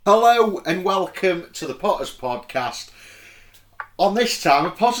Hello and welcome to the Potters Podcast. On this time,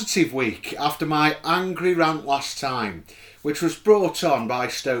 a positive week after my angry rant last time, which was brought on by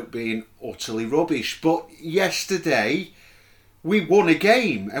Stoke being utterly rubbish. But yesterday, we won a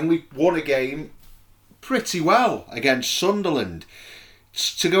game, and we won a game pretty well against Sunderland.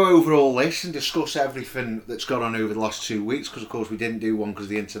 To go over all this and discuss everything that's gone on over the last 2 weeks, because of course we didn't do one because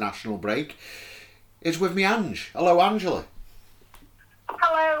of the international break, is with me Ange. Hello, Angela.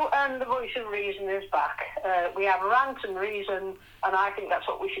 Hello, and the voice of reason is back. We have rant and reason, and I think that's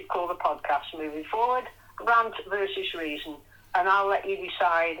what we should call the podcast moving forward. Rant versus reason. And I'll let you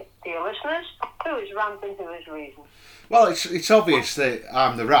decide, dear listeners, who is rant and who is reason. Well, it's obvious that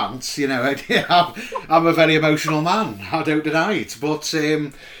I'm the rant, you know. I'm a very emotional man, I don't deny it, but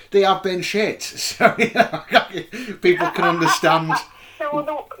they have been shit, so people can understand.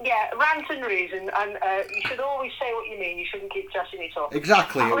 Rant and reason, and you should always say what you mean. You shouldn't keep dressing it up.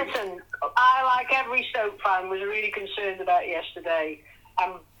 Exactly. Listen, I, like every Stoke fan, was really concerned about yesterday,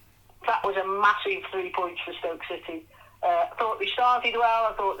 and that was a massive 3 points for Stoke City. I thought we started well.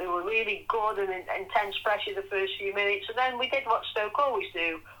 I thought they were really good and intense pressure the first few minutes, and then we did what Stoke always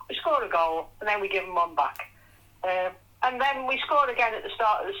do. We scored a goal, and then we give them one back. And then we scored again at the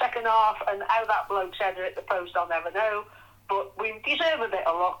start of the second half, and how that bloke's header at the post, I'll never know. But we deserve a bit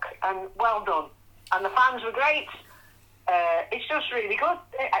of luck, and well done. And the fans were great. It's just really good.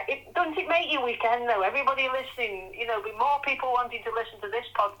 Doesn't it make your weekend, though? Everybody listening, be more people wanting to listen to this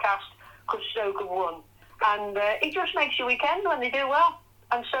podcast because Stoke have won. And it just makes your weekend when they do well.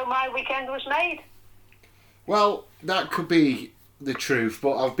 And so my weekend was made. Well, that could be the truth,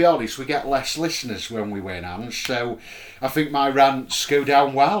 but I'll be honest, we get less listeners when we win, Ange, so I think my rants go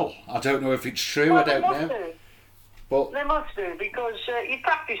down well. I don't know if it's true, well, I don't know. But they must do, because you've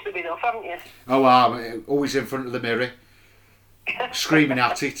practised them enough, haven't you? Oh, I'm always in front of the mirror, screaming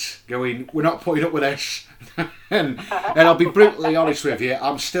at it, going, we're not putting up with this. and I'll be brutally honest with you,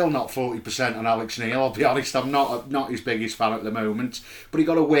 I'm still not 40% on Alex Neil. I'll be honest, I'm not his biggest fan at the moment, but he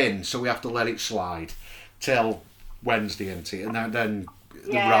got a win, so we have to let it slide till Wednesday, isn't it? And then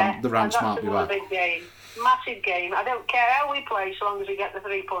the rants might be back. Big game, massive game. I don't care how we play, so long as we get the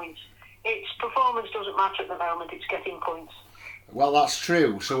 3 points. Its performance doesn't matter at the moment, it's getting points. Well, that's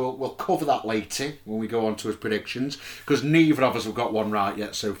true, so we'll cover that later when we go on to his predictions, because neither of us have got one right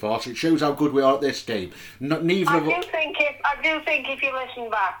yet so far, so it shows how good we are at this game. I do think if you listen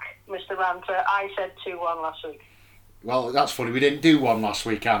back, Mr. Ranter, I said 2-1 last week. Well, that's funny, we didn't do one last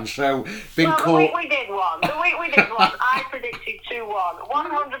weekend, so... We did one. The week we did one, I predicted 2-1.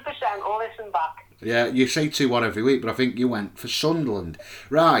 100% listen back. Yeah, you say 2-1 every week, but I think you went for Sunderland.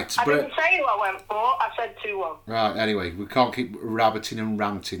 Right. I didn't say who I went for, I said 2-1. Right, anyway, we can't keep rabbiting and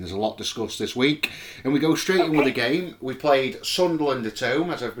ranting. There's a lot discussed this week. And we go straight in with the game. We played Sunderland at home,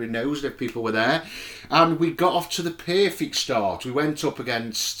 as everybody knows, if people were there. And we got off to the perfect start. We went up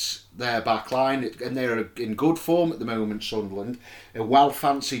against their back line, and they're in good form at the moment, Sunderland. A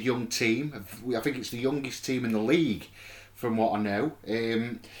well-fancied young team. I think it's the youngest team in the league, from what I know.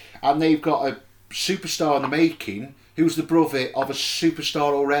 And they've got a superstar in the making, who's the brother of a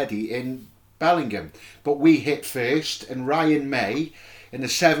superstar already in Bellingham. But we hit first, and Ryan May, in the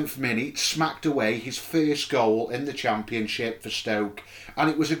 7th minute, smacked away his first goal in the Championship for Stoke. And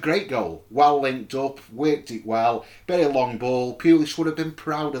it was a great goal. Well linked up, worked it well, very long ball. Pulis would have been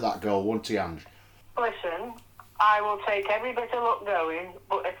proud of that goal, wouldn't he, Ange? Listen, I will take every bit of luck going,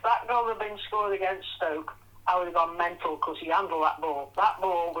 but if that goal had been scored against Stoke, I would have gone mental because he handled that ball. That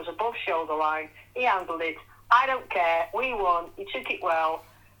ball was above shoulder line. He handled it. I don't care. We won. He took it well.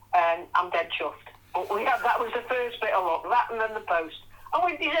 And I'm dead chuffed. But that was the first bit of luck. That and then the post. And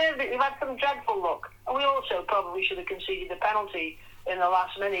we deserved it. We've had some dreadful luck. And we also probably should have conceded a penalty in the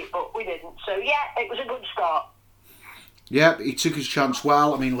last minute, but we didn't. So, yeah, it was a good start. Yeah, he took his chance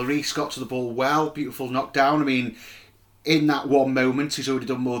well. I mean, Lloris got to the ball well. Beautiful knockdown. I mean, in that one moment, he's already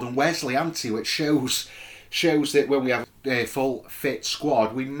done more than Wesley, hasn't he? Which shows that when we have a full fit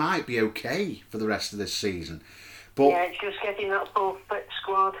squad, we might be okay for the rest of this season. But yeah, it's just getting that full fit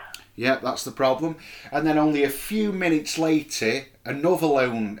squad. Yeah, that's the problem. And then only a few minutes later,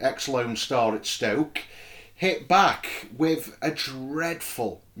 another ex-loan star at Stoke hit back with a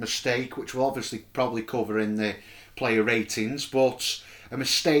dreadful mistake, which we'll obviously probably cover in the player ratings, but a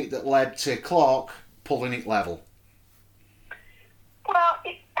mistake that led to Clark pulling it level. Well,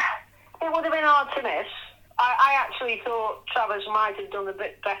 it would have been hard to miss. I actually thought Travers might have done a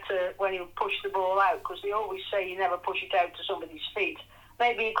bit better when he pushed the ball out, because they always say you never push it out to somebody's feet.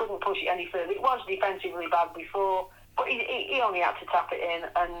 Maybe he couldn't push it any further. It was defensively bad before, but he only had to tap it in,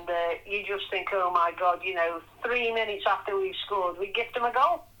 and you just think, oh my God, 3 minutes after we've scored, we gift him a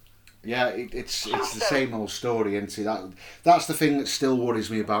goal. Yeah, it's the same old story, isn't it? That's the thing that still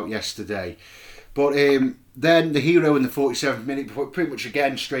worries me about yesterday. But then the hero in the 47th minute, pretty much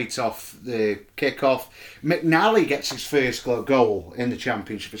again straight off the kick-off, McNally gets his first goal in the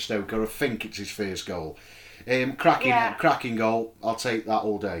Championship for Stoke, or I think it's his first goal. Cracking goal. I'll take that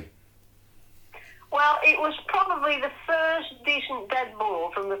all day. Well, it was probably the first decent dead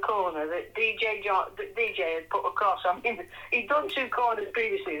ball from the corner that DJ had put across. I mean, he'd done 2 corners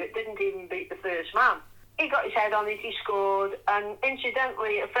previously that didn't even beat the first man. He got his head on it, he scored, and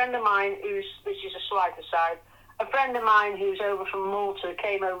incidentally, a friend of mine this is a slight aside, a friend of mine who's over from Malta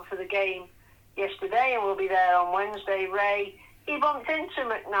came over for the game yesterday and will be there on Wednesday, Ray. He bumped into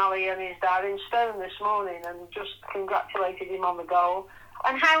McNally and his dad in Stone this morning and just congratulated him on the goal.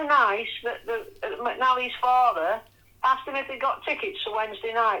 And how nice that McNally's father asked him if they got tickets for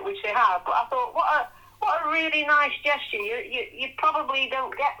Wednesday night, which they have. But I thought, what a really nice gesture. You probably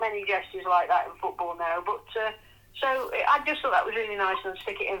don't get many gestures like that in football now. But so I just thought that was really nice and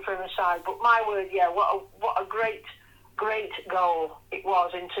stick it in for an aside. But my word, yeah, what a great goal it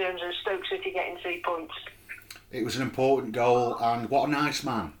was in terms of Stoke City getting 3 points. It was an important goal, and what a nice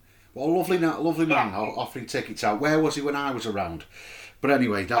man. What a lovely man offering tickets out. Where was he when I was around? But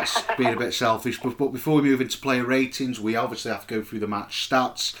anyway, that's being a bit selfish. But before we move into player ratings, we obviously have to go through the match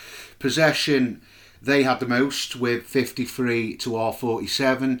stats. Possession, they had the most with 53 to our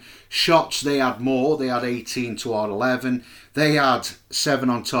 47. Shots, they had more. They had 18 to our 11. They had 7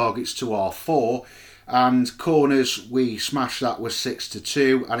 on targets to our 4. And corners, we smashed that with 6 to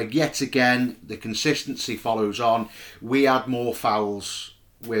 2. And yet again, the consistency follows on. We had more fouls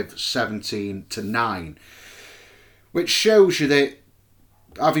with 17 to 9. Which shows you that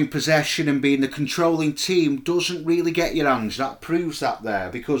having possession and being the controlling team doesn't really get your hands. That proves that there,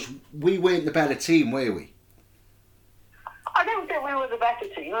 because we weren't the better team, were we? I don't think we were the better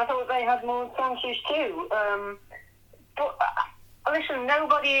team. I thought they had more chances too. But listen,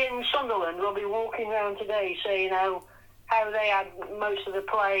 nobody in Sunderland will be walking around today saying how they had most of the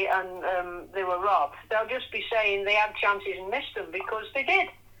play and they were robbed. They'll just be saying they had chances and missed them, because they did.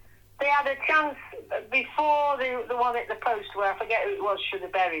 They had a chance before the one at the post where I forget who it was should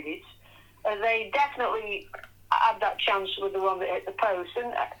have buried it. They definitely had that chance with the one that hit the post.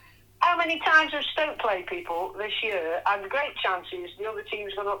 And how many times have Stoke played people this year had great chances, the other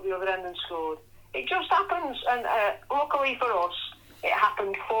team's gone up the other end and scored? It just happens, and luckily for us, it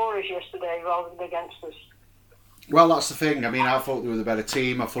happened for us yesterday rather than against us. Well, that's the thing. I mean, I thought they were the better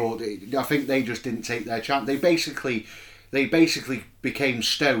team. I think they just didn't take their chance. They basically became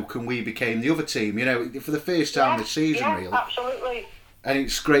Stoke and we became the other team, you know, for the first time this season, really. Absolutely. And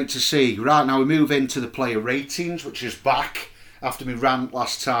it's great to see. Right, now we move into the player ratings, which is back after me rant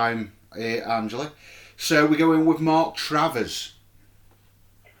last time, Angela. So we go in with Mark Travers.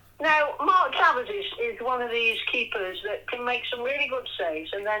 Now, Mark Travers is one of these keepers that can make some really good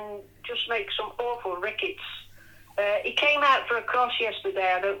saves and then just make some awful rickets. He came out for a cross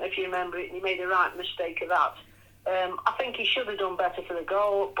yesterday, I don't know if you remember it, and he made a right mistake of that. I think he should have done better for the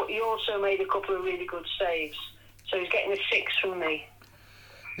goal, but he also made a couple of really good saves. So he's getting a 6 from me.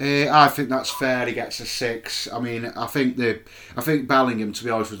 I think that's fair. He gets a 6. I mean, I think Bellingham, to be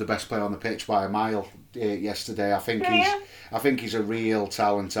honest, was the best player on the pitch by a mile yesterday. I think he's a real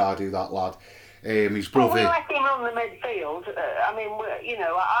talent. I do that lad. His brother. Well, we let him run the midfield. I mean,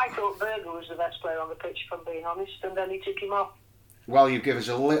 I thought Berger was the best player on the pitch, if I'm being honest, and then he took him off. Well, you give us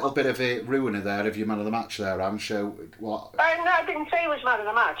a little bit of a ruiner there of your man of the match there, Ange. So what? No, I didn't say he was man of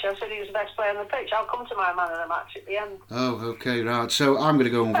the match. I said he was the best player on the pitch. I'll come to my man of the match at the end. Oh, okay, right. So I'm going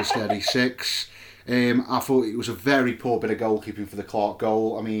to go with a steady 6. I thought it was a very poor bit of goalkeeping for the Clark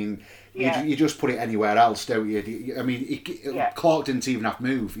goal. I mean, you just put it anywhere else, don't you? I mean, Clark didn't even have to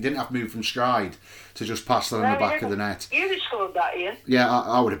move. He didn't have to move from stride to just pass that on the back of the net. You'd have scored that, Ian. Yeah,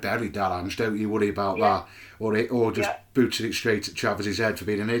 I would have buried that, Ange, don't you worry about that. Or just booted it straight at Travers' head for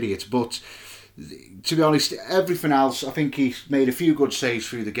being an idiot. But to be honest, everything else, I think he made a few good saves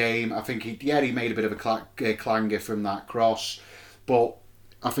through the game. I think he made a bit of a clanger from that cross. But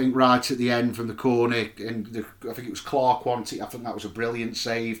I think right at the end from the corner, and I think it was Clark wanted it. I think that was a brilliant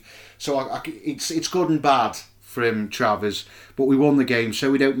save. So it's good and bad from Travers, but we won the game, so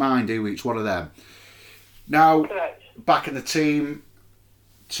we don't mind, do we? It's one of them. Now, back in the team,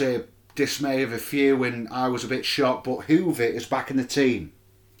 to dismay of a few, and I was a bit shocked, but Hoover is back in the team.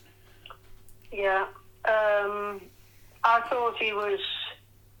 Yeah, I thought he was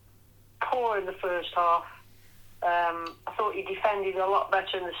poor in the first half. I thought he defended a lot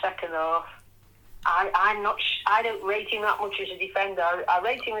better in the second half. I don't rate him that much as a defender. I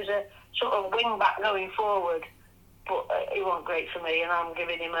rate him as a sort of wing back going forward. but he wasn't great for me, and I'm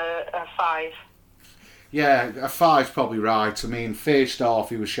giving him a 5. Yeah, a 5's probably right. I mean, first half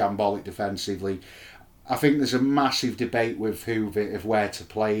he was shambolic defensively. I think there's a massive debate with Hoover of where to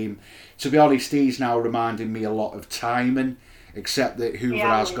play him. To be honest, he's now reminding me a lot of Timon, except that Hoover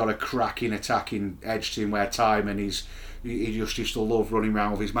has got a cracking attacking edge to him, where Timon he just used to love running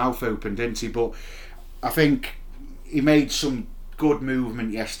around with his mouth open, didn't he? But I think he made some good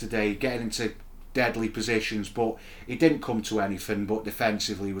movement yesterday, getting into deadly positions, but he didn't come to anything. But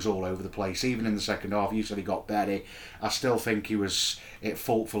defensively he was all over the place. Even in the second half, you said he got better. I still think he was at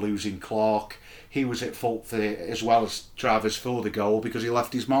fault for losing Clark. He was at fault for, as well as Travers, for the goal, because he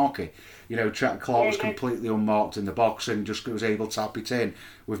left his marker. You know, Clark was completely unmarked in the box and just was able to tap it in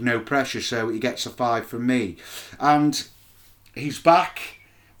with no pressure, so he gets a 5 from me. And he's back.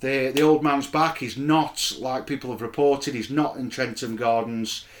 The old man's back. He's not, like people have reported, he's not in Trentham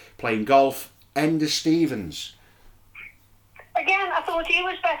Gardens playing golf. Ender Stevens. Again, I thought he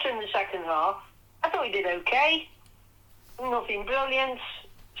was better in the second half. I thought he did okay. Nothing brilliant.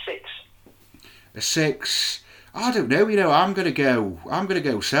 6. A 6. I don't know. You know, I'm gonna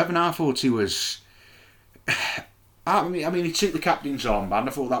go 7. I thought he was. I mean, he took the captain's armband.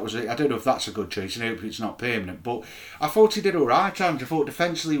 I thought that was it. I don't know if that's a good choice. I hope it's not permanent, but I thought he did all right. And I thought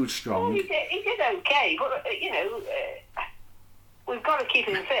defensively he was strong. Well, he did okay, but you know, we've got to keep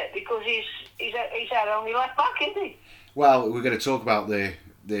him fit because he's our only left back, isn't he? Well, we're going to talk about the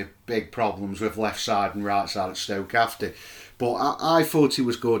big problems with left side and right side at Stoke after. But I thought he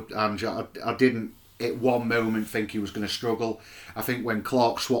was good, and I didn't at one moment think he was going to struggle. I think when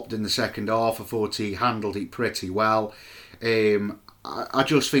Clark swapped in the second half, I thought he handled it pretty well. I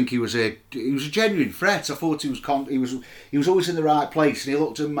just think he was a genuine threat. I thought he was always in the right place, and he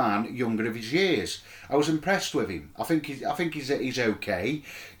looked a man younger of his years. I was impressed with him. I think he's okay.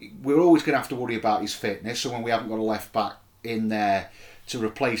 We're always going to have to worry about his fitness, so when we haven't got a left back in there to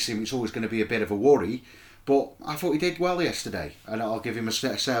replace him, it's always going to be a bit of a worry. But I thought he did well yesterday, and I'll give him a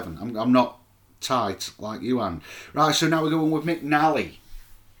 7. I'm not tight like you, Anne. Right, so now we're going with McNally.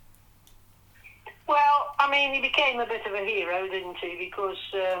 Well, I mean, he became a bit of a hero, didn't he? Because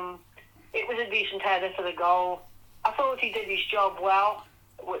it was a decent header for the goal. I thought he did his job well,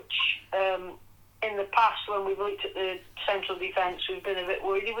 which in the past, when we've looked at the central defence, we've been a bit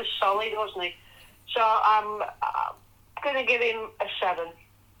worried. He was solid, wasn't he? So I'm going to give him a 7.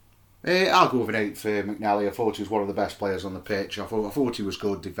 I'll go with an 8 for McNally. I thought he was one of the best players on the pitch. I thought he was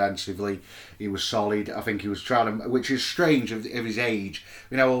good defensively. He was solid. I think he was trying to, which is strange of his age.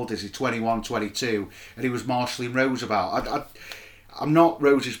 You know, how old is he? 21, 22, and he was marshalling Rose about. I'm not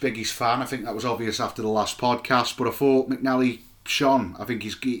Rose's biggest fan. I think that was obvious after the last podcast. But I thought McNally shone. I think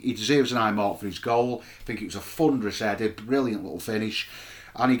he deserves an eye mark for his goal. I think it was a thunderous header, brilliant little finish.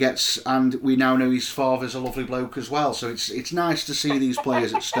 And we now know his father's a lovely bloke as well. So it's nice to see these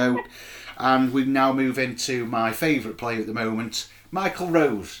players at Stoke. And we now move into my favourite player at the moment, Michael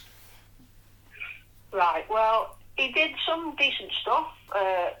Rose. Right, well, he did some decent stuff.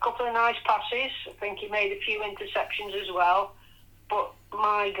 A couple of nice passes. I think he made a few interceptions as well. But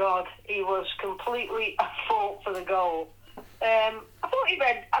my God, he was completely at fault for the goal. I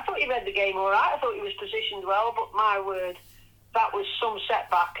thought he read the game all right. I thought he was positioned well, but my word, that was some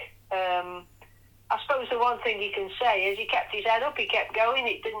setback. I suppose the one thing you can say is he kept his head up, he kept going,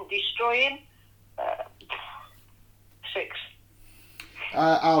 it didn't destroy him. 6.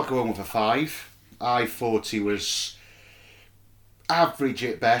 I'll go on with a 5. I thought he was average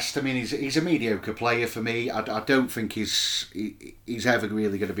at best. I mean, he's a mediocre player for me. I don't think he's ever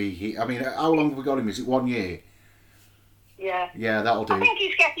really going to be. I mean, how long have we got him? Is it 1 year? Yeah. Yeah, that'll do. I think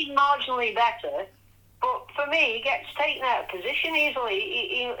he's getting marginally better. But for me, he gets taken out of position easily.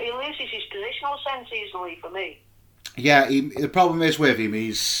 He loses his positional sense easily for me. Yeah, the problem is with him,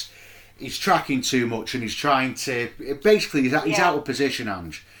 he's tracking too much and he's trying to... Basically, he's out of position,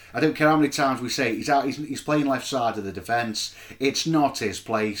 Ange. I don't care how many times we say it, he's playing left side of the defence. It's not his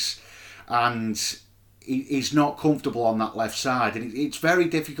place. And he's not comfortable on that left side. And it's very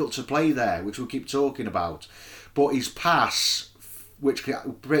difficult to play there, which we keep talking about. But his pass, which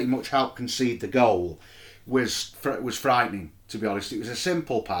pretty much helped concede the goal, was frightening, to be honest. It was a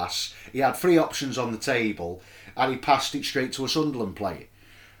simple pass. He had 3 options on the table and he passed it straight to a Sunderland player.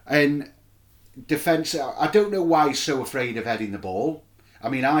 And defence, I don't know why he's so afraid of heading the ball. I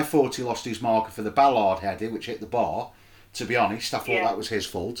mean, I thought he lost his marker for the Ballard header, which hit the bar, to be honest. I thought that was his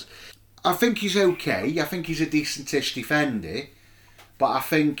fault. I think he's okay. I think he's a decentish defender. But I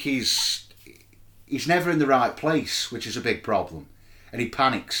think he's never in the right place, which is a big problem. And he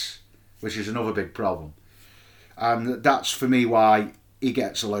panics, which is another big problem. And that's, for me, why he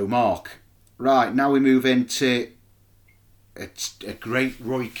gets a low mark. Right, now we move into a great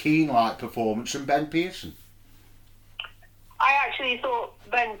Roy Keane-like performance from Ben Pearson. I actually thought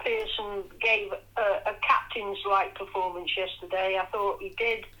Ben Pearson gave a captain's-like performance yesterday. I thought he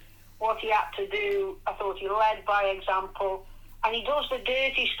did what he had to do. I thought he led by example. And he does the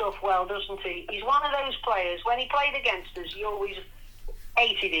dirty stuff well, doesn't he? He's one of those players. When he played against us, you always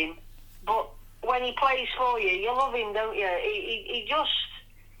hated him. But when he plays for you, you love him, don't you? He just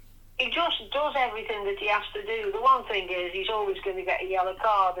does everything that he has to do. The one thing is, he's always going to get a yellow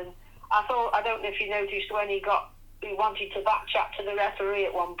card. And I don't know if you noticed when he wanted to back chat to the referee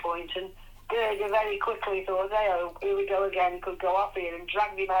at one point, and Berger very quickly thought, oh, here we go again, he could go off here, and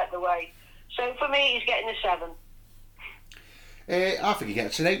dragged him out of the way. So for me, he's getting a 7. I think he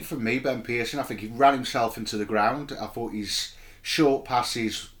gets an 8 from me, Ben Pearson. I think he ran himself into the ground. I thought his short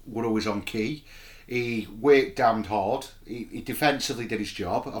passes were always on key. He worked damned hard. He defensively did his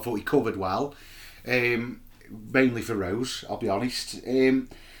job. I thought he covered well, mainly for Rose, I'll be honest. I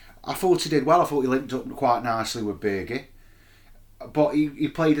thought he did well. I thought he linked up quite nicely with Berger. But he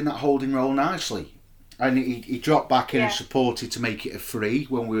played in that holding role nicely. And he dropped back in and supported to make it a free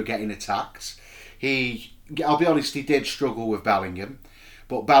when we were getting attacked. I'll be honest, he did struggle with Bellingham.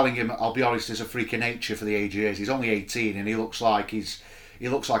 But Bellingham, I'll be honest, is a freak of nature for the age he is. He's only 18 and he looks like a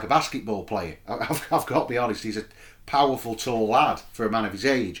basketball player. I've got to be honest, he's a powerful, tall lad for a man of his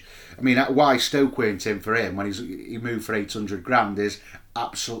age. I mean, why Stoke weren't in for him when he moved for 800 grand is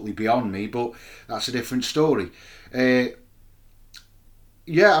absolutely beyond me, but that's a different story. I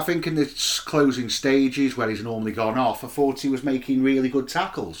think in the closing stages where he's normally gone off, I thought he was making really good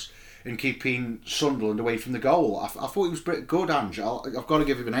tackles and keeping Sunderland away from the goal. I thought he was pretty good, Ange. I've got to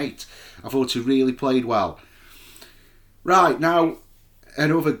give him an 8. I thought he really played well. Right, now,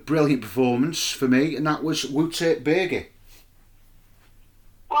 another brilliant performance for me, and that was Wout Berger.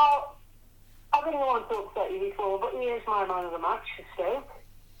 Well, I didn't want to upset you before, but he is my man of the match for Stoke.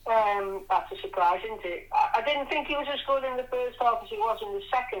 That's a surprise, isn't it? I didn't think he was as good in the first half as he was in the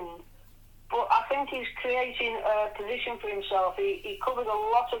second, but I think he's creating a position for himself. He covered a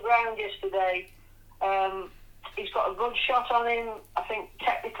lot of ground yesterday. He's got a good shot on him. I think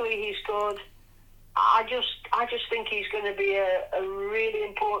technically he's good. I just think he's going to be a really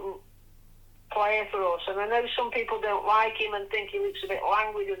important player for us. And I know some people don't like him and think he looks a bit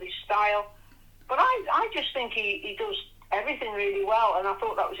languid with his style, but I just think he does everything really well, and I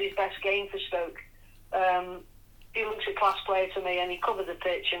thought that was his best game for Stoke. He looks a class player to me, and he covered the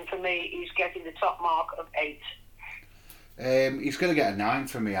pitch, and for me, he's getting the top mark of 8. He's going to get a 9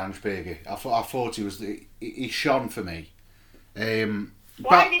 from me, Ange Berger. I thought he shone for me.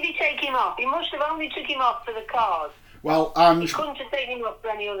 Why did he take him off? He must have only took him off for the card. Well, he couldn't have taken him off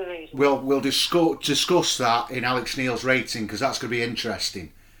for any other reason. We'll discuss that in Alex Neil's rating, because that's going to be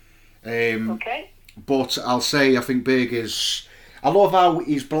interesting. Okay. But I'll say I think Berger's... I love how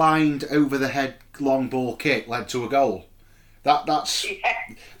his blind over-the-head long ball kick led to a goal. That's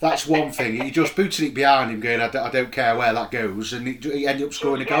one thing. He just booted it behind him going, I don't care where that goes, and he ended up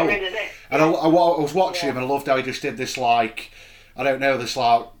scoring a goal. And I was watching him and I loved how he just did this oh,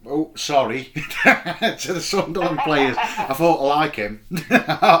 sorry, to the Sunderland players. I thought, I like him.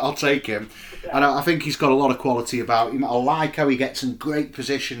 I'll take him. And I think he's got a lot of quality about him. I like how he gets in great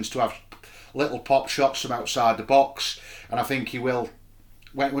positions to have little pop shots from outside the box, and I think he will.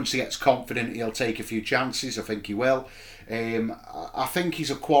 Once he gets confident, he'll take a few chances. I think he will. I think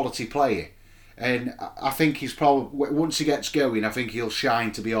he's a quality player, and I think he's probably, once he gets going, I think he'll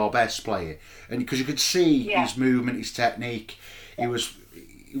shine to be our best player. And because you could see his movement, his technique, he was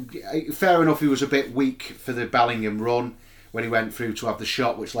fair enough. He was a bit weak for the Bellingham run when he went through to have the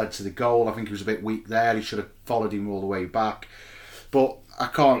shot which led to the goal. I think he was a bit weak there. He should have followed him all the way back, but I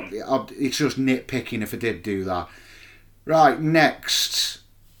can't. It's just nitpicking if I did do that. Right, next,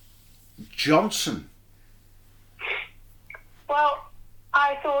 Johnson. Well,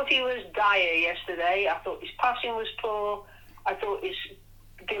 I thought he was dire yesterday. I thought his passing was poor. I thought his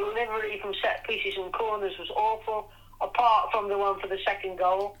delivery from set pieces and corners was awful, apart from the one for the second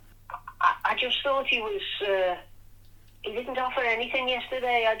goal. I just thought he was... he didn't offer anything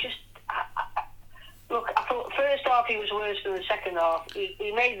yesterday. Look, I thought first half he was worse than the second half.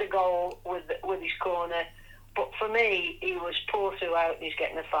 He made the goal with his corner, but for me, he was poor throughout, and he's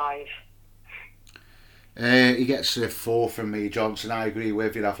getting a 5. He gets a 4 from me, Johnson. I agree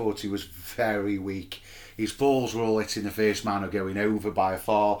with you. I thought he was very weak. His balls were all hitting the first man or going over by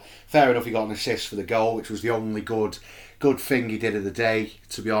far. Fair enough, he got an assist for the goal, which was the only good thing he did of the day,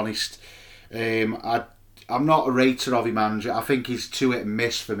 to be honest. I'm not a rater of him, Andrew. I think he's too hit and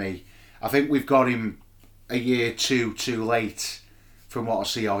miss for me. I think we've got him a year too late from what I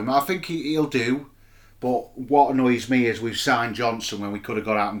see of him. I think he'll do, But what annoys me is we've signed Johnson when we could have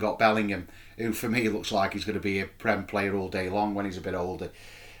gone out and got Bellingham, who for me looks like he's going to be a Prem player all day long when he's a bit older.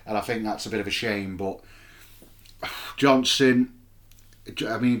 And I think that's a bit of a shame. But Johnson,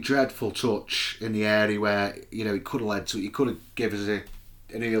 I mean, dreadful touch in the area where, he could have led to it. He could have given us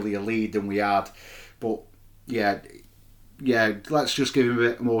an earlier lead than we had. But yeah, let's just give him a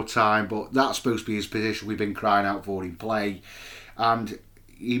bit more time. But that's supposed to be his position. We've been crying out for him play. And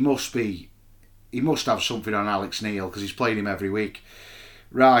he must have something on Alex Neil because he's playing him every week.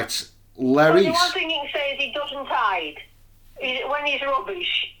 Right, Larry. Well, the one thing you can say is he doesn't hide. When he's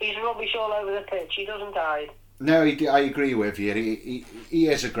rubbish all over the pitch. He doesn't hide. No, I agree with you. He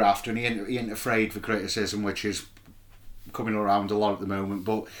is a grafter and he ain't afraid for criticism, which is coming around a lot at the moment.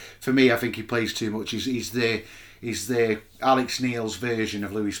 But for me, I think he plays too much. He's the Alex Neil's version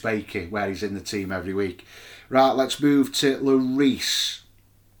of Louis Spakey, where he's in the team every week. Right, let's move to Lloris.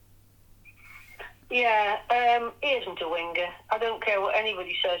 Yeah, he isn't a winger. I don't care what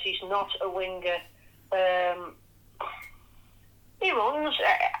anybody says. He's not a winger. He runs.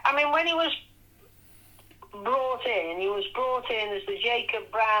 I mean, when he was brought in as the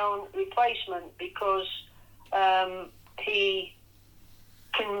Jacob Brown replacement because he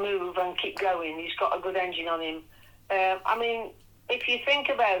can move and keep going. He's got a good engine on him. I mean, if you think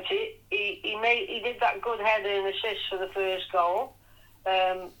about it, he did that good header and assist for the first goal.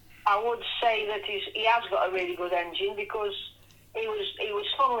 I would say that he has got a really good engine because he was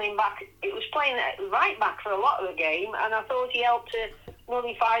funneling back. It was playing right back for a lot of the game, and I thought he helped to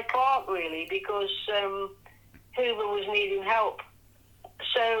nullify Clark really because Hoover was needing help.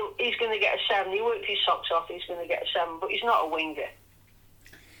 So he's going to get a 7. He worked his socks off. He's going to get a 7, but he's not a winger.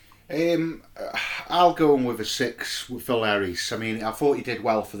 I'll go on with a 6 for Lloris. I mean, I thought he did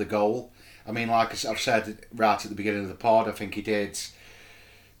well for the goal. I mean, like I've said right at the beginning of the pod, I think he did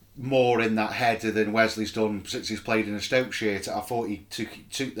more in that header than Wesley's done since he's played in a Stoke shirt. I thought he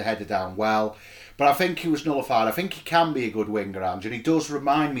took the header down well, but I think he was nullified. I think he can be a good winger, Ange, and he does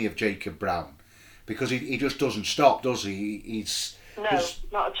remind me of Jacob Brown because he just doesn't stop, does he? Not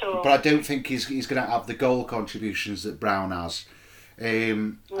at all. But I don't think he's going to have the goal contributions that Brown has.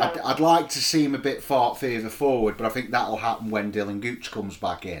 No. I'd like to see him a bit further forward, but I think that'll happen when Dylan Gooch comes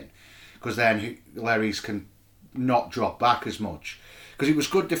back in, because then Lloris can not drop back as much. Because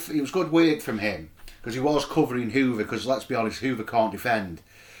it was good work from him because he was covering Hoover. Because let's be honest, Hoover can't defend,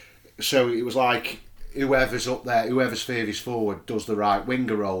 so it was like whoever's up there, whoever's furthest forward, does the right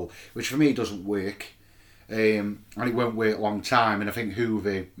winger role, which for me doesn't work, and it won't work a long time. And I think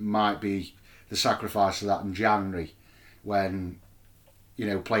Hoover might be the sacrifice of that in January, when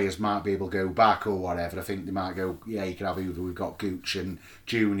players might be able to go back or whatever. I think they might go, yeah, you can have Hoover. We've got Gooch and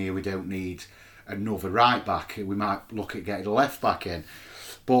Junior. We don't need another right back. We might look at getting a left back in,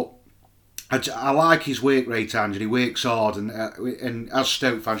 but I like his work rate, Ange. He works hard, and as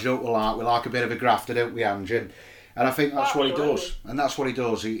Stoke fans, we like a bit of a grafter, don't we, Ange? And I think that's what he does, and that's what he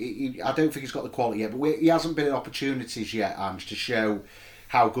does. I don't think he's got the quality yet, but he hasn't been in opportunities yet, Ange, to show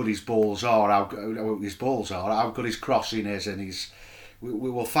how good his balls are, how good his crossing is, and we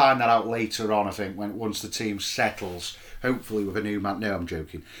will find that out later on. I think once the team settles. Hopefully with a new man. No, I'm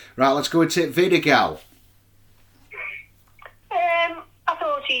joking. Right, let's go into Vidigal. I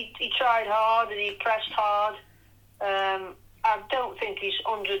thought he tried hard and he pressed hard. I don't think he's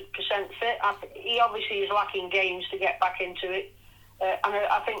 100% fit. He obviously is lacking games to get back into it. And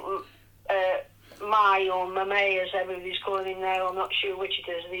I think Mai or Mame, as everybody's calling him now, I'm not sure which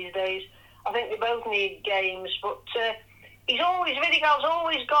it is these days. I think they both need games, but Vidigal's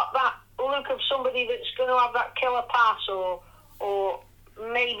always got that look of somebody that's going to have that killer pass or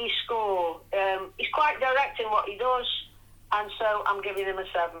maybe score. He's quite direct in what he does, and so I'm giving him a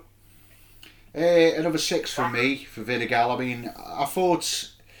 7. Another 6 from me for Vidigal. I mean, I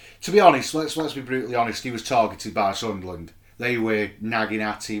thought, to be honest, let's be brutally honest, he was targeted by Sunderland. They were nagging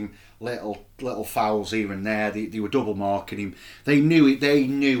at him, little fouls here and there. They were double marking him. They knew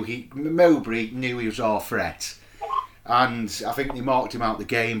it. Mowbray knew he was our threat. And I think they marked him out the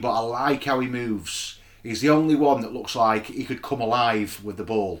game, but I like how he moves. He's the only one that looks like he could come alive with the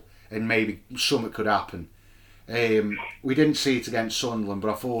ball and maybe something could happen. We didn't see it against Sunderland, but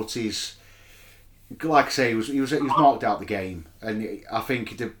I thought like I say, he was marked out the game, and I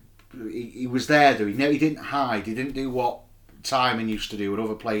think he was there though. He didn't hide. He didn't do what Timon used to do and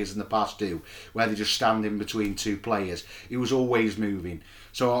other players in the past do, where they just stand in between two players. He was always moving.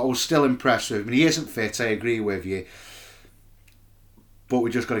 So I was still impressed with him. He isn't fit, I agree with you. But we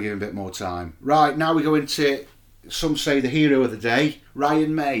just got to give him a bit more time. Right, now we go into, some say, the hero of the day,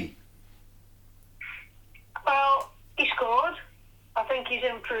 Ryan May. Well, he scored. I think he's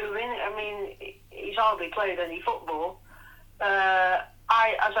improving. I mean, he he's hardly played any football. As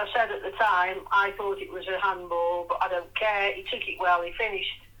I said at the time, I thought it was a handball, but I don't care. He took it well. He finished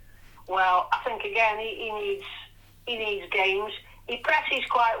well. I think again he needs games. He presses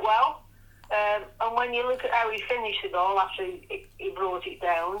quite well, and when you look at how he finished the goal after he brought it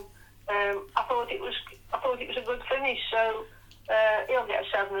down, I thought it was a good finish. So he'll get a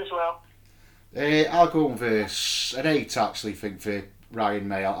 7 as well. I'll go on for an 8 actually. Think for Ryan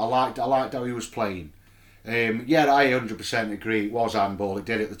May. I liked how he was playing. Yeah, I 100% agree. It was handball. It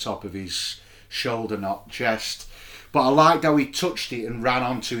did at the top of his shoulder, not chest. But I liked how he touched it and ran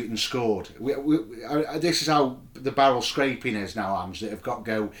onto it and scored. This is how the barrel scraping is now, Ange, that have got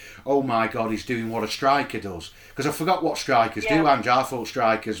to go, oh my God, he's doing what a striker does. Because I forgot what strikers do, Ange. I thought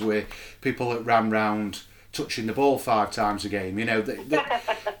strikers were people that ran round touching the ball 5 times a game. You know,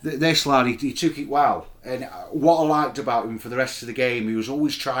 this lad, he took it well. And what I liked about him for the rest of the game, he was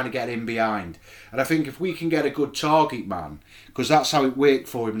always trying to get in behind. And I think if we can get a good target man, because that's how it worked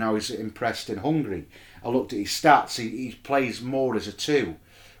for him now he's impressed and hungry. I looked at his stats, he plays more as a 2,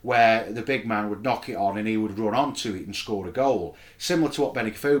 where the big man would knock it on and he would run onto it and score a goal. Similar to what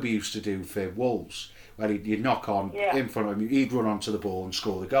Benicofobia used to do for Wolves, where he'd knock on in front of him, he'd run onto the ball and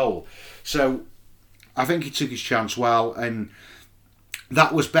score the goal. So I think he took his chance well, and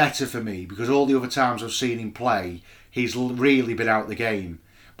that was better for me, because all the other times I've seen him play, he's really been out the game.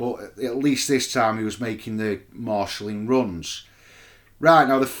 But at least this time he was making the marshalling runs. Right,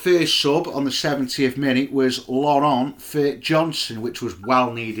 now the first sub on the 70th minute was Laurent for Johnson, which was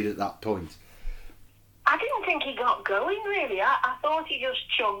well needed at that point. I didn't think he got going, really. I thought he just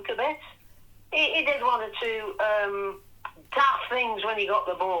chugged a bit. He did one or two daft things when he got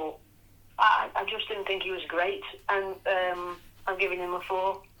the ball. I just didn't think he was great, and I'm giving him a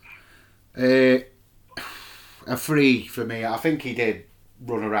 4. A 3 for me. I think he did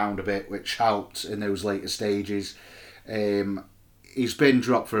run around a bit, which helped in those later stages. He's been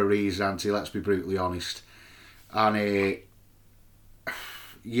dropped for a reason, Auntie, let's be brutally honest. And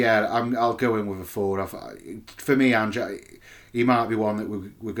I'll go in with a 4. For me, Ange, he might be one that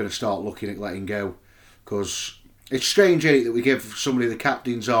we're going to start looking at letting go. Because it's strange, isn't it, that we give somebody the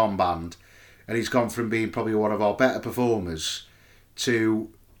captain's armband and he's gone from being probably one of our better performers to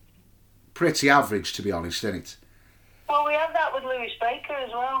pretty average, to be honest, isn't it? Well, we had that with Lewis Baker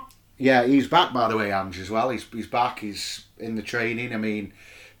as well. Yeah, he's back, by the way, Ange, as well. He's back. He's in the training. I mean,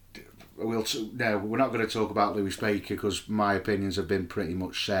 we're not going to talk about Lewis Baker because my opinions have been pretty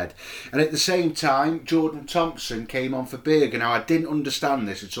much said. And at the same time, Jordan Thompson came on for Berger. Now, I didn't understand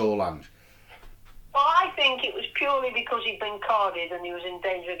this at all, Ange. Well, I think it was purely because he'd been carded and he was in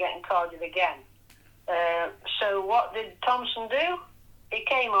danger of getting carded again. So what did Thompson do? He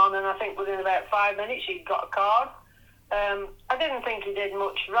came on, and I think within about 5 minutes he'd got a card. I didn't think he did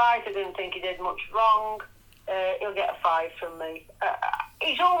much right. I didn't think he did much wrong. He'll get a 5 from me.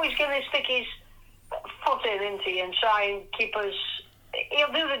 He's always going to stick his foot in, isn't he, and try and keep us...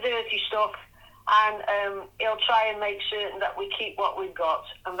 He'll do the dirty stuff, and he'll try and make certain that we keep what we've got,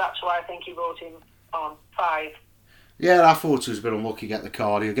 and that's why I think he brought him on 5. Yeah, I thought he was a bit unlucky to get the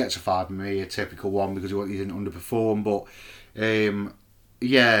card. He gets a 5 from me, a typical one, because he didn't underperform, but...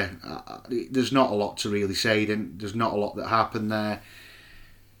 there's not a lot to really say. There's not a lot that happened there.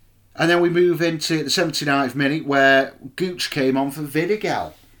 And then we move into the 79th minute where Gooch came on for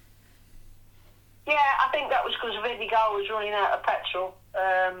Vidigal. Yeah, I think that was because Vidigal was running out of petrol.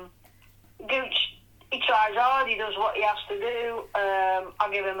 Gooch, he tries hard, he does what he has to do.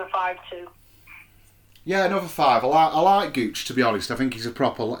 I'll give him a 5 too. Yeah, another 5. I like Gooch, to be honest. I think he's a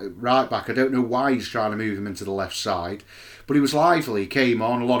proper right back. I don't know why he's trying to move him into the left side. But he was lively, he came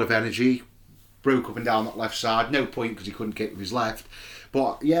on, a lot of energy, broke up and down that left side. No point because he couldn't kick with his left.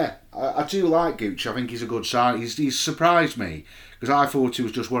 But yeah, I do like Gooch. I think he's a good sign. He's surprised me because I thought he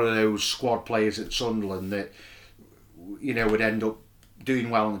was just one of those squad players at Sunderland that, you know, would end up doing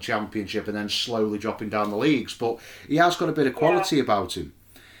well in the Championship and then slowly dropping down the leagues. But he has got a bit of quality about him.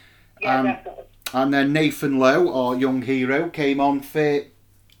 Yeah, definitely. And then Nathan Lowe, our young hero, came on for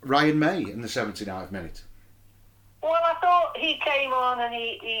Ryan May in the 79th minute. Well, I thought he came on and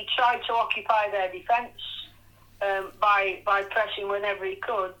he tried to occupy their defence by pressing whenever he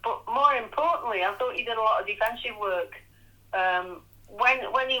could. But more importantly, I thought he did a lot of defensive work.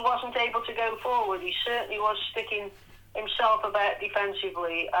 When he wasn't able to go forward, he certainly was sticking himself about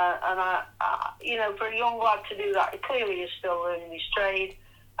defensively. And for a young lad to do that, he clearly is still learning his trade.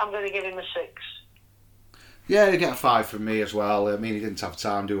 I'm going to give him a 6. Yeah, he get a 5 from me as well. I mean, he didn't have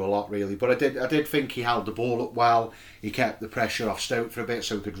time to do a lot really, but I did think he held the ball up well. He kept the pressure off Stoke for a bit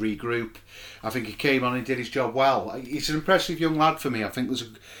so he could regroup. I think he came on and did his job well. He's an impressive young lad for me. I think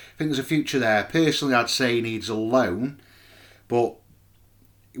there's a future there. Personally, I'd say he needs a loan, but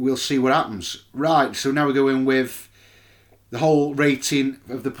we'll see what happens. Right, so now we're going with the whole rating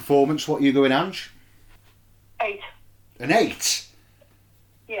of the performance. What are you going, Ange? 8. An 8?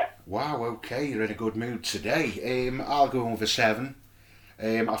 Yeah. Wow, okay, you're in a good mood today. I'll go in with a 7.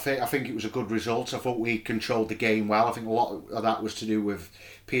 I think it was a good result. I thought we controlled the game well. I think a lot of that was to do with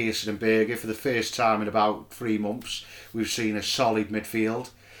Pearson and Berger. For the first time in about 3 months, we've seen a solid midfield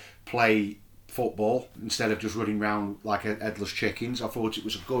play football instead of just running around like headless chickens. I thought it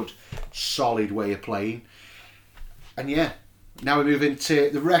was a good, solid way of playing. And yeah, now we move into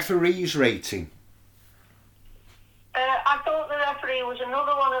the referee's rating. I thought the referee was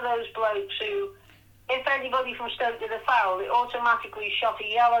another one of those blokes who, if anybody from Stoke did a foul, it automatically shot a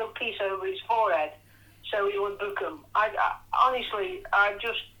yellow piece over his forehead, so he would book him. Honestly, I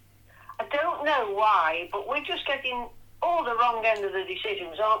don't know why, but we're just getting all the wrong end of the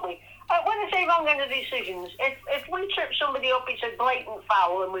decisions, aren't we? When I say wrong end of the decisions, if we trip somebody up, it's a blatant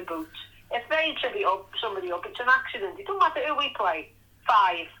foul and we boot. If they trip somebody up, it's an accident. It doesn't matter who we play.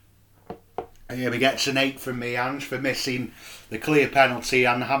 5. Yeah, he gets an 8 from me, Ange, for missing the clear penalty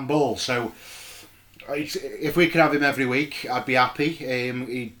and the handball. So, if we could have him every week, I'd be happy.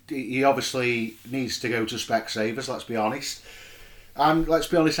 He obviously needs to go to Specsavers, let's be honest. And let's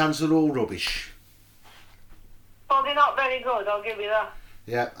be honest, Ange, they're all rubbish. Well, they're not very good, I'll give you that.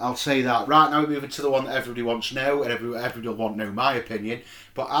 Yeah, I'll say that. Right, now we're moving to the one that everybody wants to know, and everybody will want to know my opinion.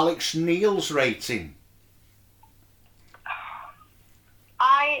 But Alex Neil's rating.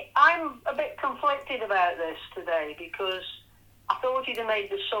 I'm a bit conflicted about this today because I thought he'd have made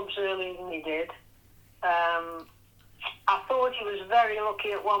the subs earlier than he did. I thought he was very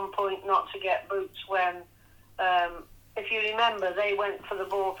lucky at one point not to get boots when, if you remember, they went for the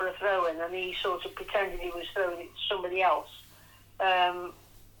ball for a throw-in and he sort of pretended he was throwing it to somebody else.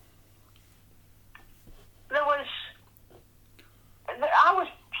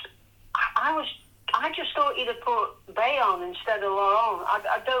 I just thought he'd have put Bay on instead of Laurent.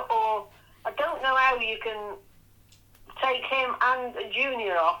 I don't know how you can take him and a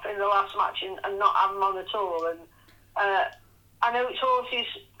junior off in the last match and not have him on at all. And I know it's horses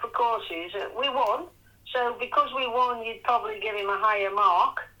for courses. We won, so because we won, you'd probably give him a higher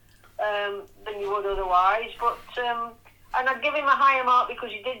mark than you would otherwise. But and I'd give him a higher mark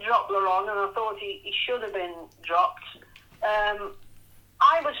because he did drop Laurent, and I thought he should have been dropped.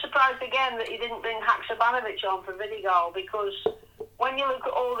 I was surprised again that he didn't bring Haksabanovic on for Vidigal, because when you look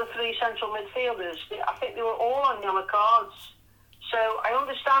at all the 3 central midfielders, I think they were all on yellow cards. So I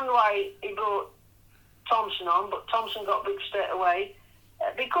understand why he brought Thompson on, but Thompson got booked straight away.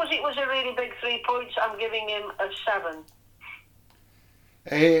 Because it was a really big 3 points, I'm giving him a 7.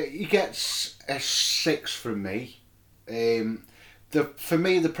 He gets a 6 from me. For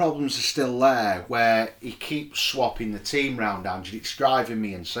me, the problems are still there, where he keeps swapping the team round, Ange. It's driving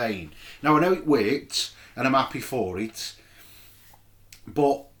me insane. Now, I know it worked, and I'm happy for it,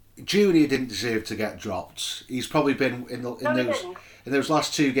 but Junior didn't deserve to get dropped. He's probably been, in those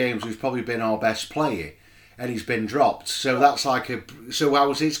last 2 games, he's probably been our best player, and he's been dropped. So that's so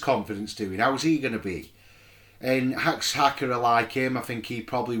how's his confidence doing? How's he going to be? And Hacker, like him, I think he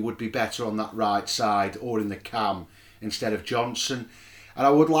probably would be better on that right side or in the cam instead of Johnson. And I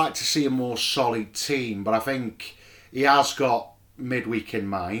would like to see a more solid team, but I think he has got midweek in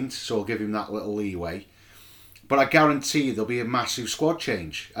mind, so I'll give him that little leeway. But I guarantee you there'll be a massive squad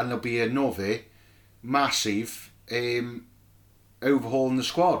change, and there'll be another massive overhaul in the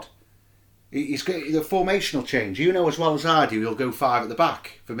squad. He's got the formational change. You know as well as I do, he'll go 5 at the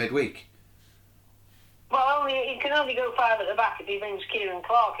back for midweek. Well, he can only go 5 at the back if he brings Kieran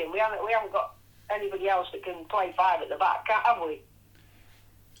Clark in. We haven't got anybody else that can play 5 at the back, have we?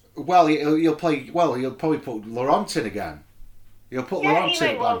 Well, he'll probably put Laurent in again. He'll put Laurent in. He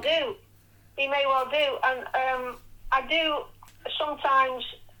may well do. He may well do. And I do sometimes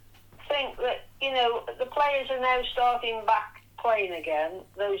think that, the players are now starting back playing again,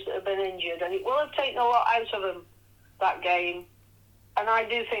 those that have been injured, and it will have taken a lot out of them, that game. And I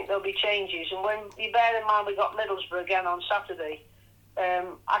do think there'll be changes. And when you bear in mind we got Middlesbrough again on Saturday,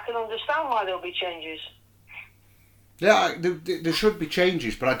 I can understand why there'll be changes. Yeah, there should be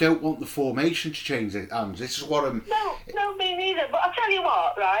changes, but I don't want the formation to change, Ange. This is what I'm... No, me neither. But I'll tell you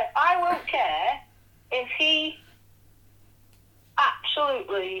what, right? I won't care if he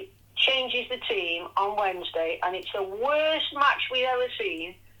absolutely changes the team on Wednesday and it's the worst match we've ever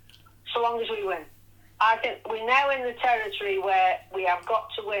seen, so long as we win. I think we're now in the territory where we have got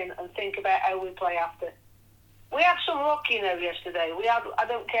to win and think about how we play after. We had some luck, yesterday. I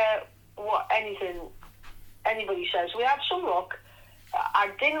don't care what anybody says. We had some luck. I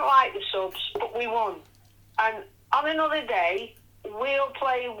didn't like the subs, but we won. And on another day, we'll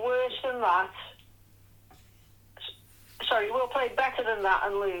play worse than that. Sorry, we'll play better than that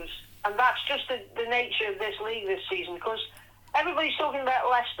and lose. And that's just the nature of this league this season, because everybody's talking about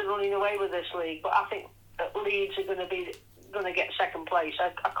Leicester running away with this league, but I think that Leeds are going to get second place.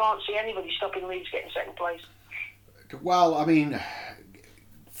 I can't see anybody stopping Leeds getting second place. Well, I mean,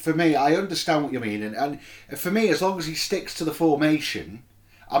 for me, I understand what you mean, and for me, as long as he sticks to the formation,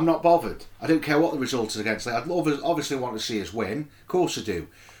 I'm not bothered. I don't care what the result is against. I'd obviously want to see us win, of course I do,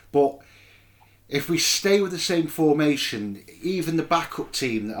 but if we stay with the same formation, even the backup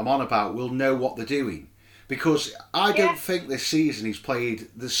team that I'm on about will know what they're doing. Because I don't think this season he's played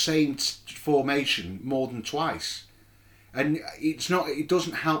the same formation more than twice. And it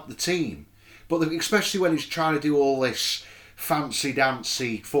doesn't help the team. But especially when he's trying to do all this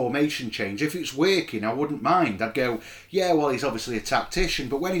fancy-dancy formation change. If it's working, I wouldn't mind. I'd go, yeah, well, he's obviously a tactician.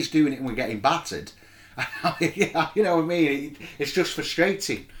 But when he's doing it and we're getting battered, you know what I mean? It's just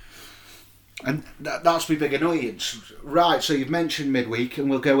frustrating. And that's my big annoyance. Right, so you've mentioned midweek, and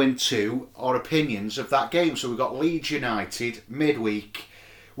we'll go into our opinions of that game. So we've got Leeds United, midweek.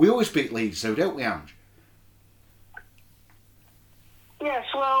 We always beat Leeds, though, don't we, Ange? Yes,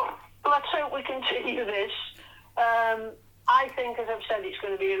 well, let's hope we continue this. I think, as I've said, it's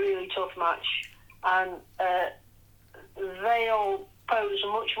going to be a really tough match. And they'll pose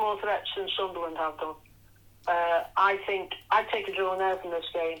much more threats than Sunderland have done. I think I'd take a draw now from this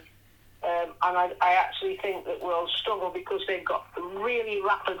game. And I actually think that we'll struggle because they've got really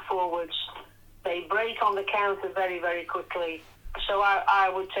rapid forwards. They break on the counter very, very quickly. So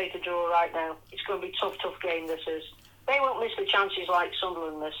I would take a draw right now. It's going to be a tough game, this is. They won't miss the chances like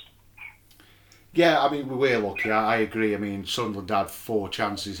Sunderland missed. Yeah, I mean, we were lucky. I agree. I mean, Sunderland had 4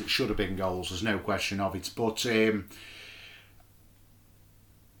 chances. It should have been goals. There's no question of it. But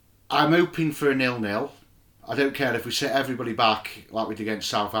I'm hoping for a 0-0. I don't care if we set everybody back like we did against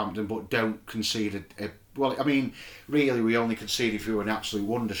Southampton, but don't concede well, I mean, really, we only conceded through an absolute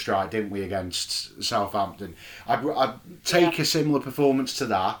wonder strike, didn't we, against Southampton? I'd take a similar performance to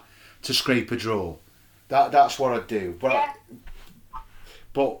that to scrape a draw. That's what I'd do. But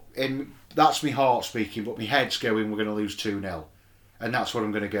that's my heart speaking, but my head's going, we're going to lose 2-0. And that's what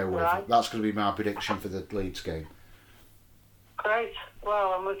I'm going to go with. Right. That's going to be my prediction for the Leeds game. Great.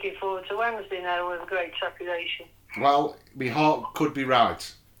 Well, I'm looking forward to Wednesday now with great trepidation. Well, my heart could be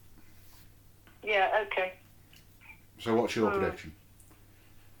right. Yeah, okay. So what's your prediction?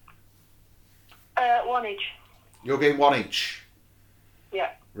 1 each. You're getting 1 each? Yeah.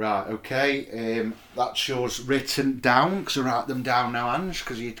 Right, okay. That's yours written down, because I write them down now, Ange,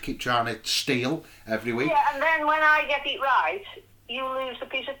 because you keep trying to steal every week. Yeah, and then when I get it right, you lose the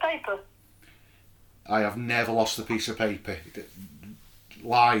piece of paper. I have never lost a piece of paper.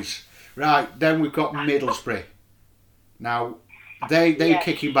 Lies. Right, then we've got Middlesbrough. Now, they're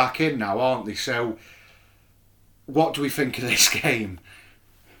kicking back in now, aren't they? So, what do we think of this game?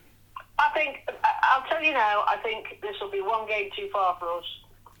 I'll tell you now, I think this will be one game too far for us.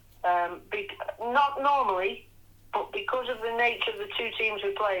 Not normally, but because of the nature of the 2 teams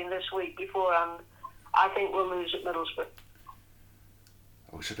we're playing this week beforehand, I think we'll lose at Middlesbrough.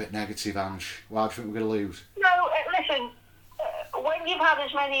 Oh, it's a bit negative, Ange. Why do you think we're going to lose? No, listen, when you've had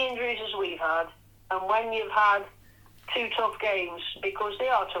as many injuries as we've had, and when you've had 2 tough games, because they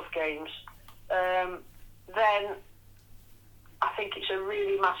are tough games, then I think it's a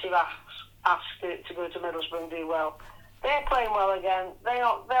really massive ask to go to Middlesbrough and do well. They're playing well again.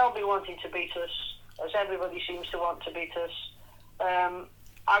 They'll be wanting to beat us, as everybody seems to want to beat us.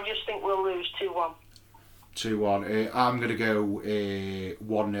 I just think we'll lose 2-1. 2-1. I'm going to go 1-0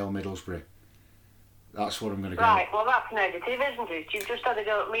 Middlesbrough. That's what I'm going to go. Right, well that's negative, isn't it? You've just had to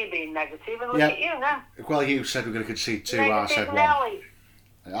go at me being negative, and look at you now. Well, you said we're going to concede 2, negative I said 1. Nelly.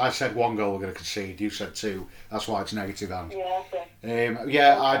 I said 1 goal we're going to concede, you said 2. That's why it's negative, Ange. Yeah,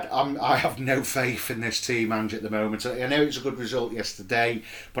 okay. I have no faith in this team, Ange, at the moment. I know it's a good result yesterday,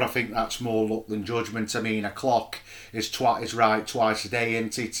 but I think that's more luck than judgment. I mean, a clock is right twice a day,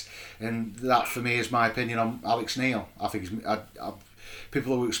 isn't it? And that, for me, is my opinion on Alex Neil. I think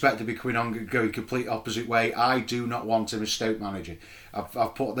people who expect to be coming on going complete opposite way. I do not want him as Stoke manager. I've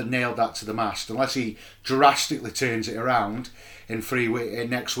nailed that to the mast. Unless he drastically turns it around in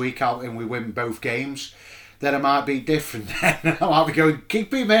next week out and we win both games, then it might be different. Then I might be going,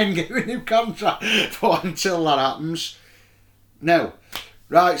 keep him in, give him a new contract. But until that happens, no.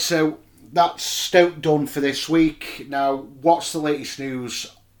 Right, so that's Stoke done for this week. Now, what's the latest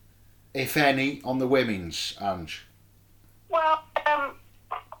news, if any, on the women's, Ange? Well,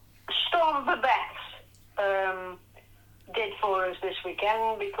 Storm Babette did for us this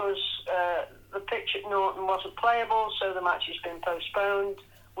weekend because the pitch at Norton wasn't playable, so the match has been postponed.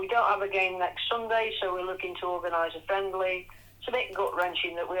 We don't have a game next Sunday, so we're looking to organise a friendly. It's a bit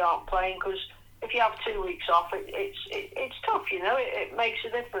gut-wrenching that we aren't playing because if you have 2 weeks off, it's tough, you know. It makes a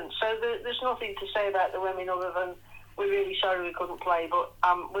difference. So there's nothing to say about the women other than we're really sorry we couldn't play, but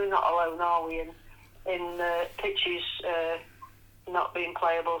we're not alone, are we, in pitches not being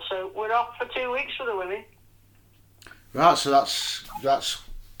playable. So we're off for 2 weeks for the women. Right, so that's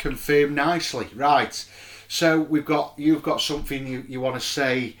confirmed nicely. Right, so you've got something you want to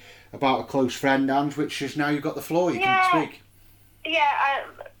say about a close friend, Ange, which is now you've got the floor. You can speak. Yeah,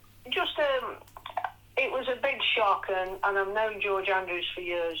 it was a big shock, and I've known George Andrews for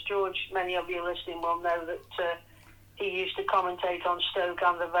years. George, many of you listening will know that he used to commentate on Stoke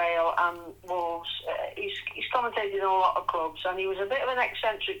and the Vale and Wolves. He's commentated on a lot of clubs, and he was a bit of an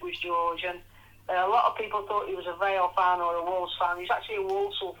eccentric with George, and a lot of people thought he was a Vale fan or a Wolves fan. He's actually a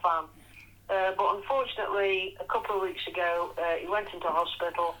Walsall fan. But unfortunately, a couple of weeks ago, he went into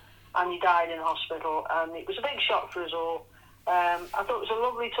hospital and he died in hospital. And it was a big shock for us all. I thought it was a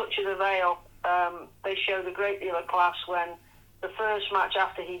lovely touch of the Vale. They showed a great deal of class when the first match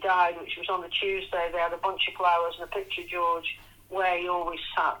after he died, which was on the Tuesday, they had a bunch of flowers and a picture of George where he always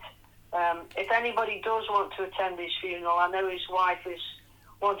sat. If anybody does want to attend his funeral, I know his wife is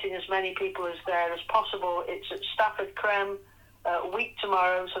wanting as many people as there as possible. It's at Stafford Crem, a week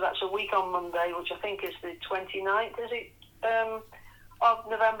tomorrow, so that's a week on Monday, which I think is the 29th, is it, of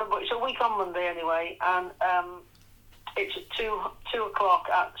November, but it's a week on Monday anyway, and it's at 2 o'clock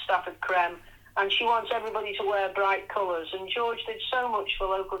at Stafford Crem, and she wants everybody to wear bright colours, and George did so much for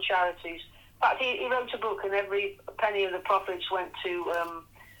local charities. In fact, he wrote a book, and every penny of the profits went to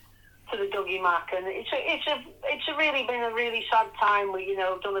the Dougie Mac, and it's really been a really sad time. We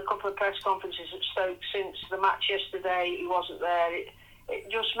done a couple of press conferences at Stoke since the match yesterday. He wasn't there. It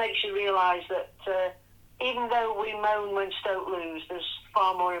just makes you realise that even though we moan when Stoke lose, there's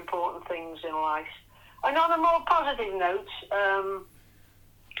far more important things in life. And on a more positive note,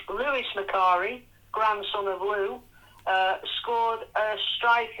 Lewis Macari, grandson of Lou, scored a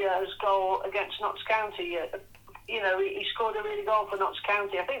striker's goal against Notts County. He scored a really goal for Notts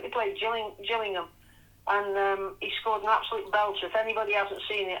County. I think they played Gillingham, and he scored an absolute belter. If anybody hasn't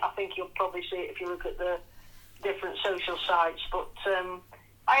seen it, I think you'll probably see it if you look at the different social sites. But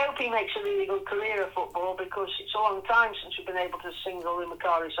I hope he makes a really good career of football, because it's a long time since we've been able to sing the Lou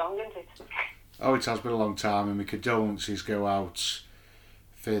Macari song, isn't it? Oh, it has been a long time, and my condolences go out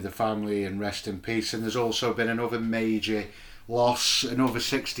for the family and rest in peace. And there's also been another major loss. Another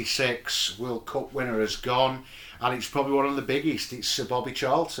 66 World Cup winner has gone, and it's probably one of the biggest. It's Sir Bobby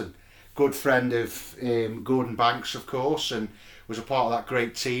Charlton, good friend of Gordon Banks, of course, and was a part of that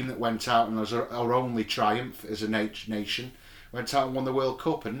great team that went out and was our only triumph as a nation. Went out and won the World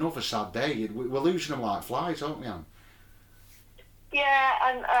Cup. Another sad day. We're losing them like flies, aren't we, Anne? Yeah,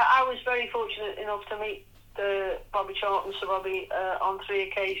 and I was very fortunate enough to meet Bobby Charlton, Sir Bobby, on 3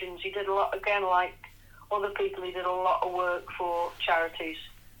 occasions. He did a lot, again, like other people, he did a lot of work for charities.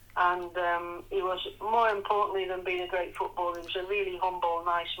 And he was, more importantly than being a great footballer, he was a really humble,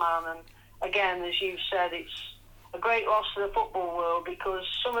 nice man. And again, as you've said, it's a great loss to the football world, because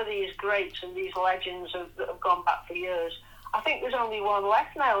some of these greats and these legends that have gone back for years, I think there's only one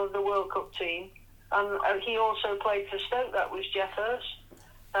left now of the World Cup team. And he also played for Stoke. That was Jeff Hurst.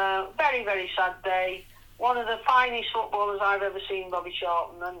 Very, very sad day. One of the finest footballers I've ever seen, Bobby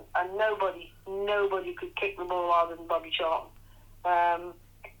Charlton, and nobody could kick the ball harder than Bobby Charlton.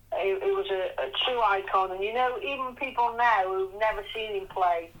 It was a true icon, and even people now who've never seen him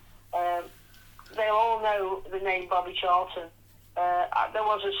play, they'll all know the name Bobby Charlton. There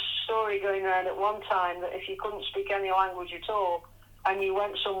was a story going around at one time that if you couldn't speak any language at all, and you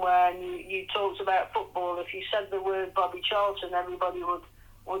went somewhere and you talked about football, if you said the word Bobby Charlton, everybody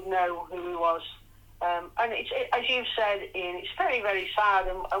would know who he was. And it's, as you've said, Ian, it's very, very sad.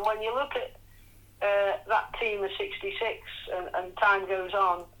 And when you look at that team of 66 and time goes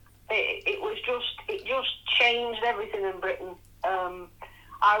on, it just changed everything in Britain.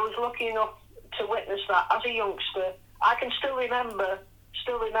 I was lucky enough to witness that as a youngster. I can still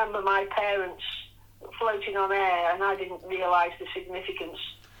remember my parents floating on air, and I didn't realise the significance.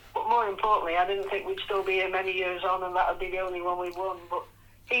 But more importantly, I didn't think we'd still be here many years on, and that would be the only one we won. But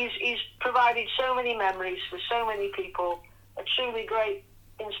he's provided so many memories for so many people, a truly great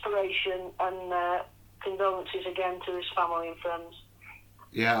inspiration, and condolences again to his family and friends.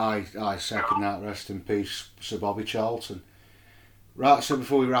 Yeah, I second that. Rest in peace, Sir Bobby Charlton. Right, so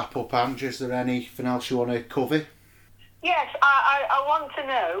before we wrap up, Ange, is there anything else you want to cover? Yes, I want to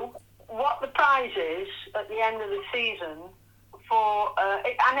know what the prize is at the end of the season for...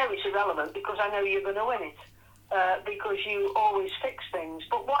 I know it's irrelevant because I know you're going to win it because you always fix things.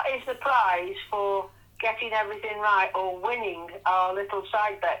 But what is the prize for getting everything right or winning our little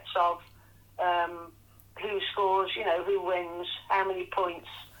side bets of who scores, who wins, how many points?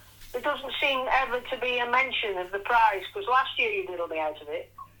 There doesn't seem ever to be a mention of the prize because last year you diddled me out of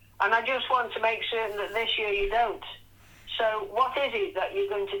it. And I just want to make certain that this year you don't. So what is it that you're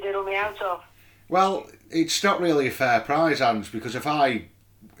going to diddle me out of? Well, it's not really a fair prize, Ange, because if I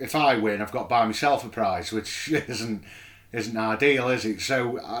win, I've got to buy myself a prize, which isn't ideal, is it?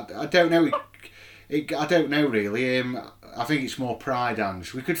 So I don't know. I don't know really. I think it's more pride,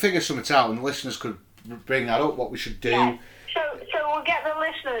 Ange. We could figure something out, and the listeners could bring that up. What we should do. Yeah. So we'll get the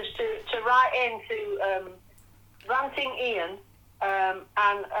listeners to write in to Ranting Ian.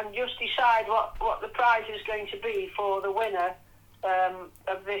 And just decide what the prize is going to be for the winner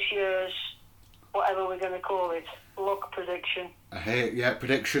of this year's, whatever we're going to call it, luck prediction.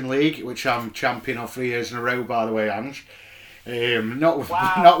 Prediction league, which I'm champion of 3 years in a row, by the way, Ange. Not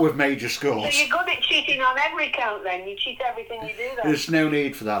with major scores. So you're good at cheating on every count then? You cheat everything you do then? There's no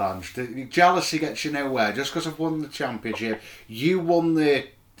need for that, Ange. Jealousy gets you nowhere. Just because I've won the championship, you won the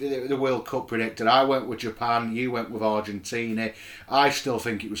World Cup predictor. I went with Japan, you went with Argentina. I still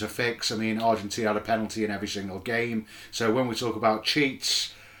think it was a fix. I mean, Argentina had a penalty in every single game. So when we talk about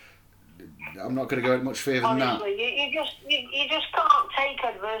cheats, I'm not going to go much further than that. Honestly, you just can't take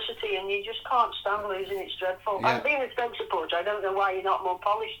adversity and you just can't stand losing. It's dreadful. Yeah. And being a Stoke supporter, I don't know why you're not more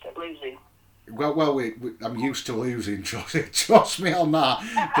polished at losing. Well, I'm used to losing, trust me on that.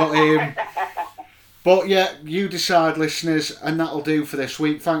 But yeah, you decide, listeners, and that'll do for this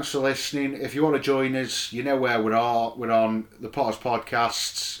week. Thanks for listening. If you want to join us, you know where we are. We're on the Potters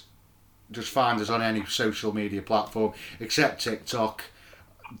Podcasts. Just find us on any social media platform, except TikTok.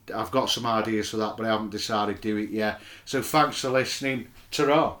 I've got some ideas for that, but I haven't decided to do it yet. So thanks for listening.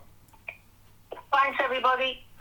 Ta-ra. Thanks, everybody.